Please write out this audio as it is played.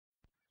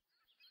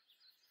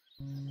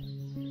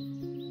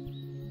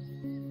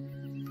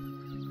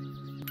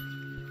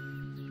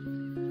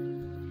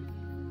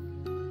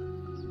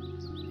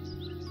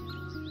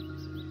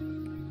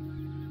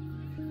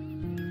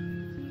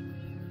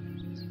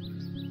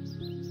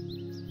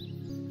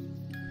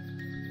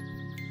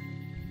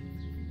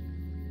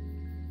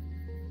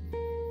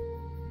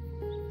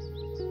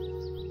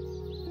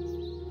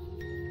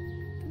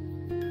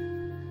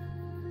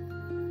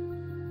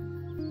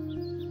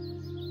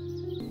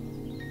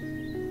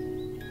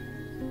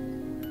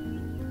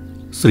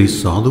Sri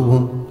Sadhu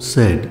Om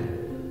said,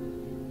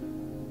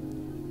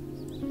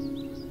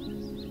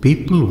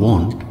 "People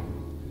want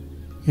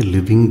a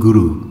living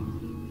guru.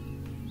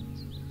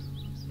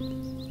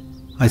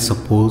 I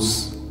suppose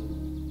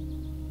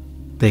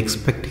they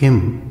expect him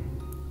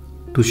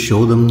to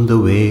show them the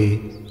way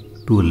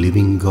to a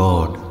living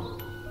God.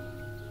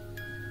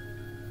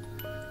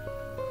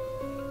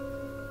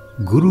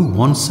 Guru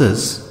wants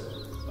us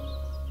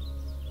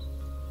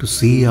to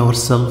see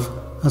ourselves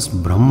as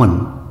Brahman,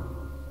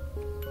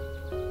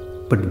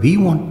 but we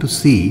want to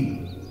see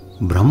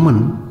Brahman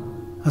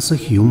as a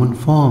human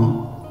form."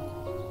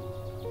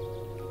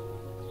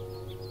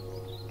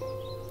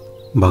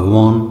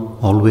 Bhagavan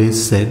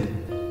always said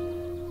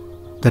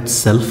that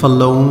self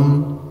alone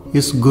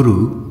is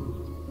Guru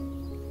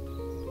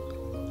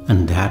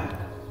and that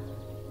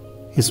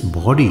his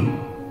body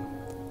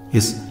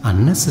is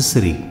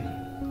unnecessary.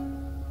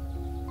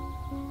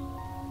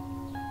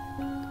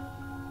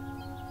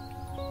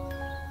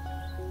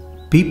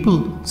 People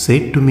say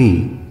to me,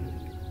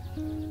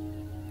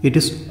 "It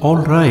is all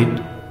right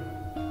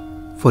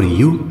for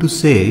you to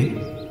say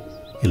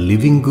a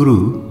living Guru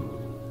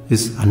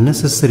is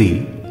unnecessary,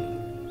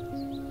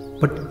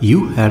 but you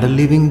had a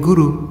living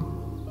Guru."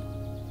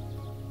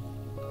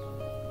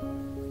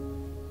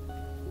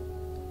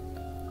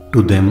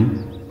 To them,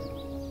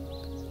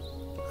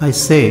 I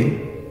say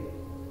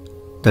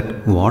that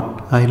what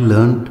I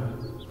learned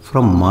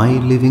from my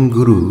living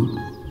Guru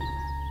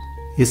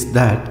is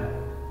that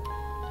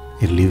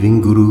a living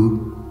Guru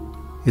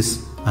is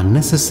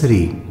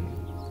unnecessary,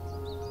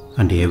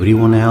 and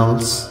everyone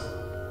else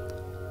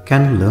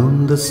can learn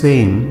the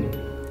same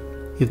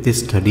if they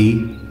study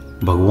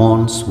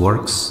Bhagavan's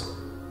works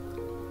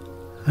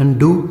and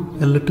do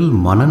a little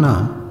manana,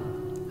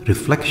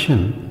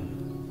 reflection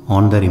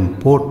on their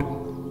import.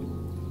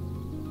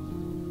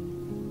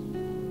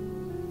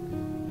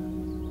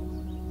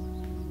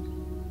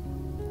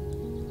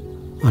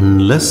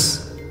 Unless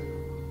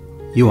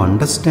you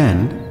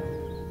understand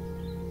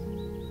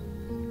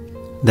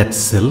that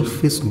self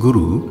is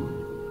Guru,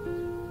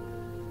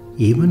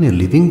 even a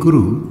living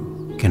Guru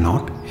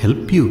cannot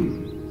help you.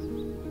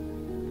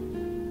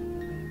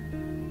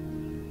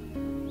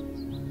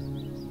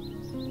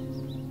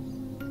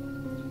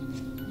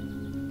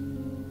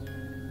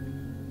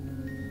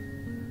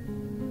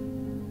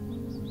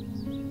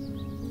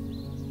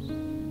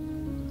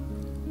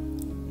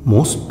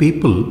 Most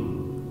people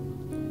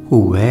who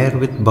were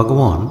with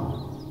Bhagavan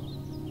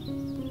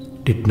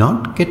did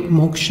not get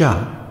moksha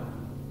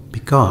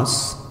because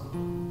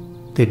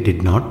they did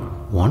not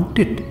want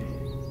it.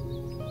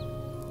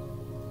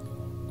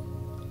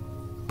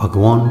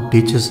 Bhagavan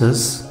teaches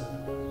us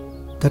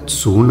that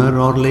sooner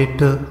or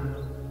later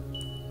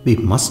we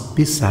must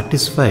be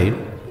satisfied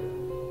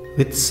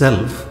with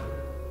self,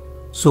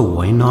 so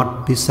why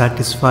not be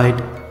satisfied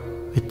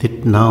with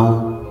it now?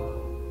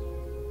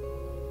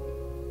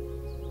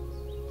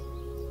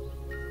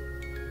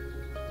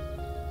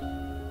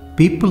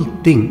 People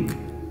think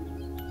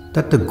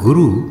that the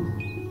Guru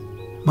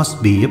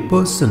must be a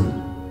person,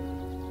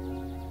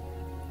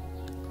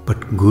 but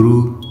Guru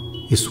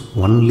is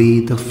only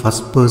the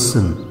first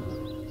person,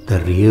 the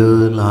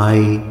real I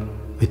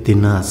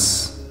within us.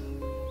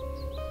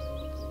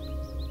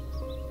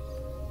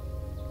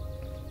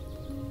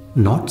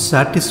 Not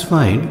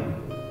satisfied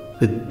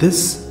with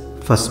this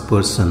first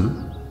person,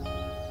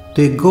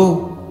 they go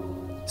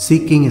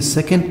seeking a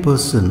second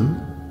person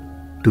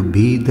to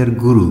be their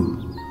Guru.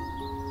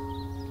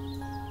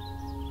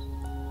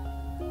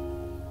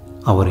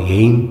 Our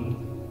aim,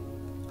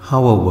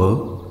 however,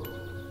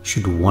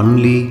 should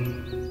only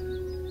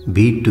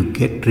be to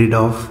get rid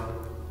of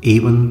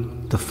even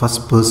the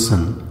first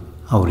person,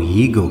 our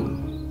ego.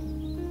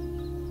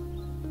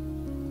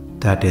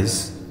 That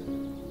is,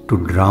 to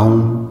drown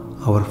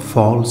our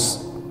false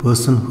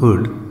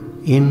personhood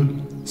in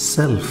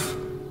self.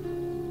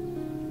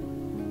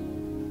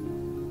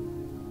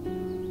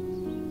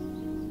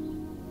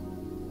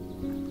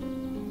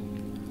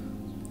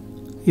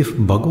 If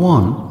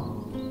Bhagavan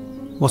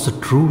was a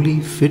truly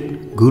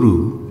fit Guru,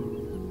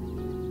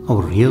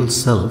 our real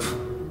self,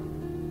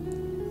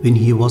 when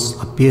he was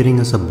appearing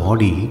as a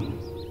body,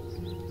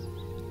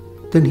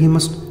 then he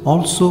must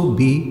also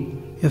be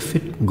a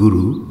fit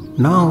Guru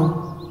now.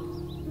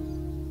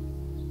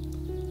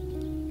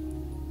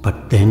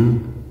 But then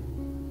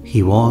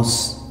he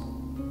was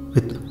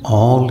with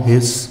all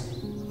his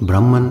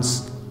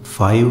Brahman's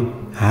 5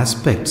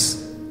 aspects: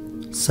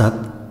 Sat,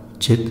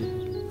 Chit,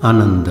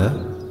 Ananda,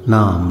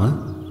 Nama,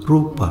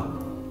 Rupa,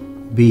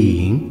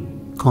 being,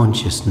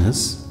 consciousness,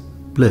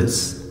 bliss,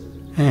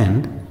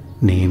 and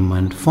name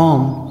and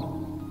form,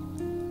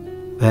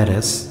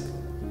 whereas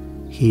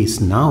he is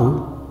now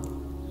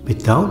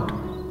without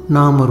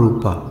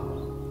Namarupa,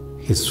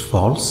 his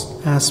false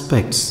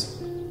aspects,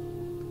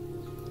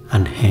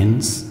 and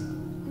hence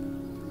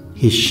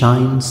he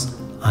shines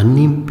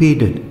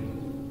unimpeded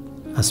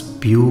as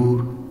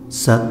pure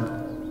Sat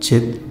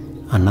Chit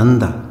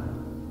Ananda.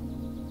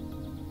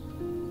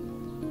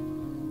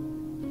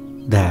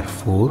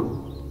 Therefore,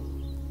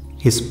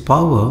 his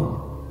power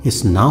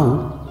is now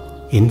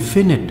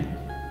infinite.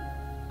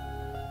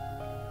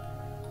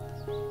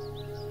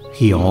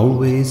 He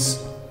always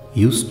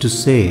used to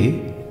say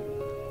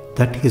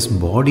that his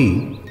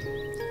body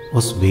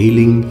was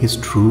veiling his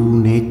true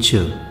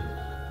nature,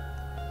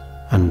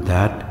 and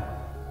that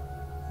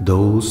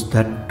those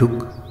that took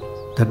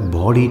that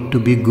body to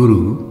be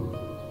Guru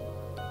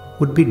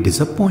would be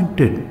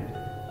disappointed.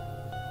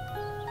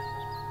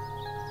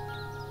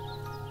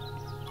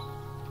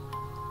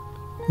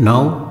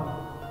 Now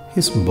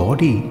his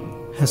body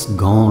has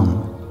gone,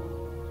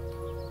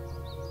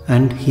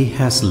 and he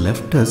has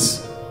left us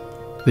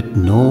with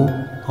no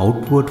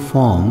outward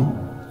form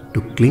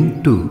to cling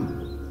to.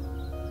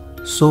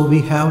 So we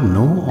have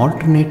no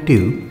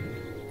alternative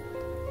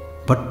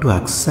but to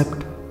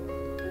accept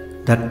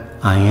that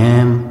I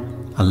am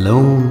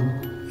alone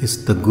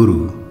is the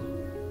Guru.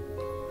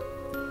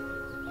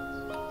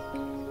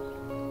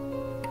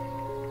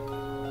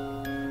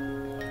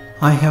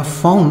 I have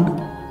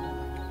found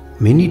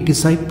many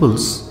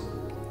disciples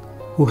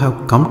who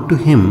have come to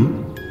him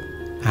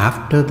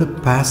after the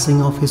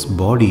passing of his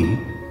body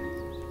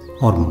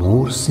are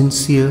more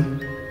sincere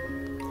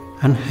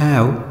and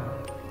have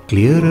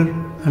clearer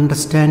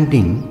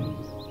understanding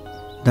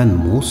than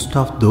most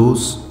of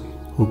those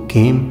who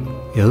came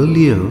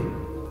earlier,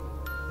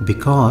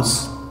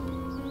 because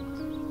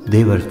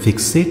they were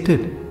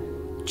fixated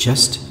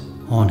just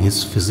on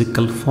his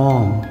physical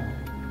form.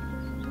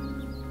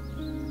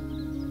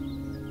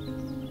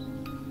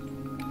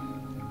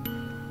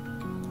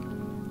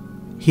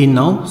 He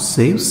now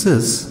saves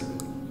us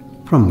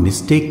from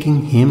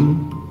mistaking him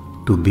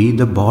to be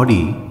the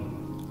body.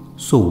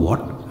 So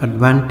what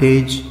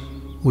advantage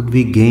would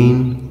we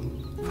gain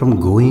from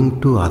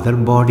going to other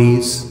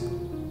bodies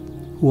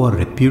who are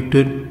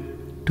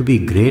reputed to be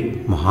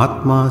great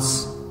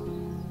Mahatmas?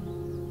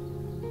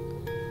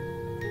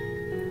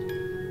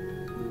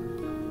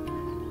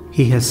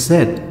 He has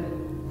said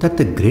that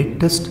the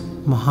greatest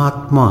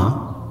Mahatma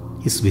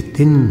is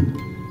within.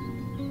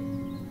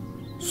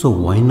 So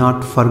why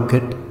not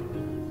forget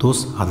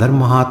those other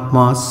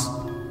Mahatmas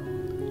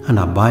and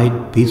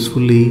abide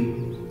peacefully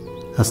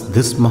as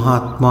this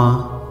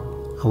Mahatma,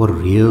 our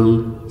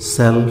real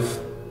self?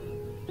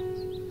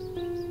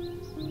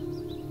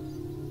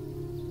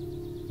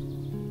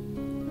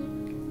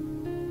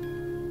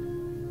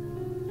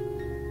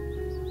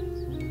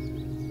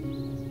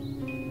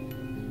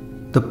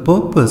 The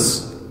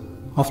purpose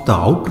of the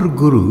outer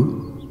Guru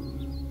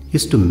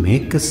is to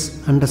make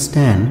us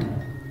understand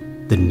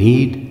the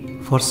need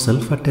for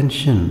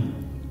self-attention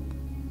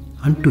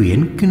and to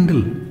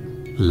enkindle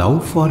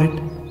love for it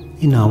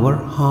in our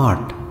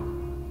heart.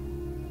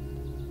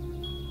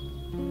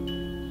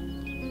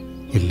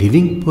 A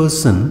living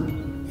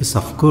person is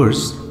of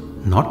course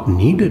not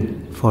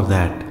needed for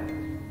that.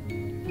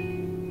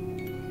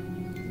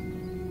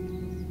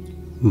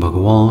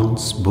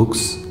 Bhagavan's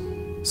books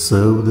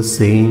serve the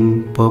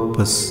same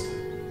purpose,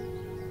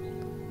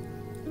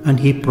 and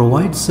he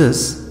provides us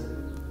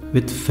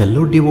with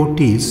fellow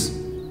devotees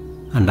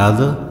and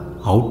other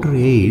outer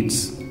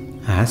aids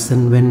as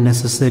and when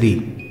necessary.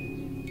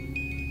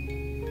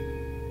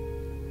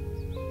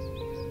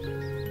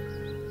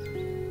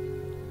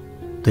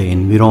 The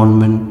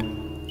environment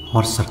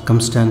or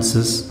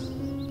circumstances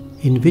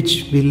in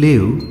which we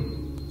live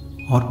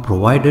are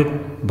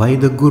provided by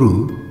the Guru,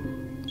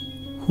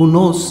 who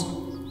knows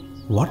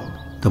what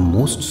the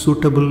most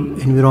suitable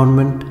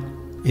environment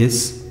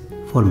is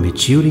for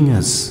maturing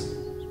us.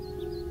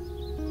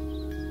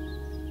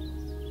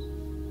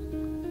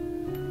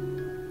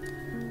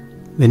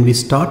 When we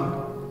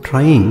start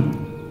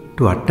trying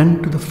to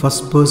attend to the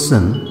first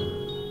person,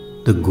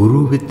 the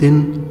Guru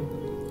within,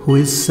 who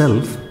is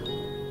self,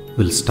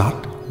 will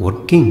start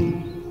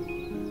working.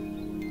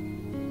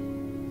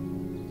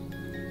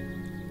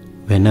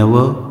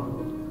 Whenever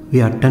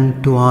we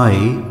attend to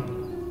I,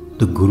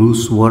 the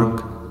Guru's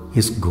work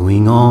is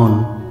going on.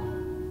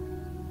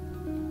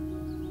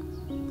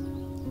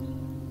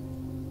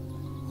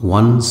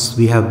 Once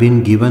we have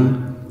been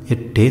given a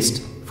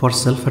taste for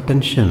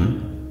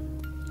self-attention,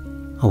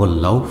 our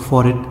love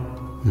for it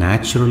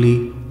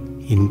naturally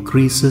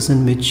increases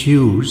and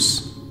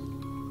matures.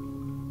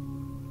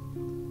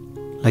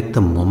 Like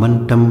the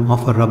momentum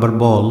of a rubber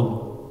ball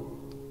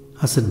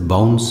as it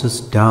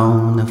bounces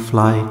down a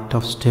flight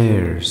of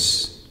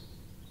stairs.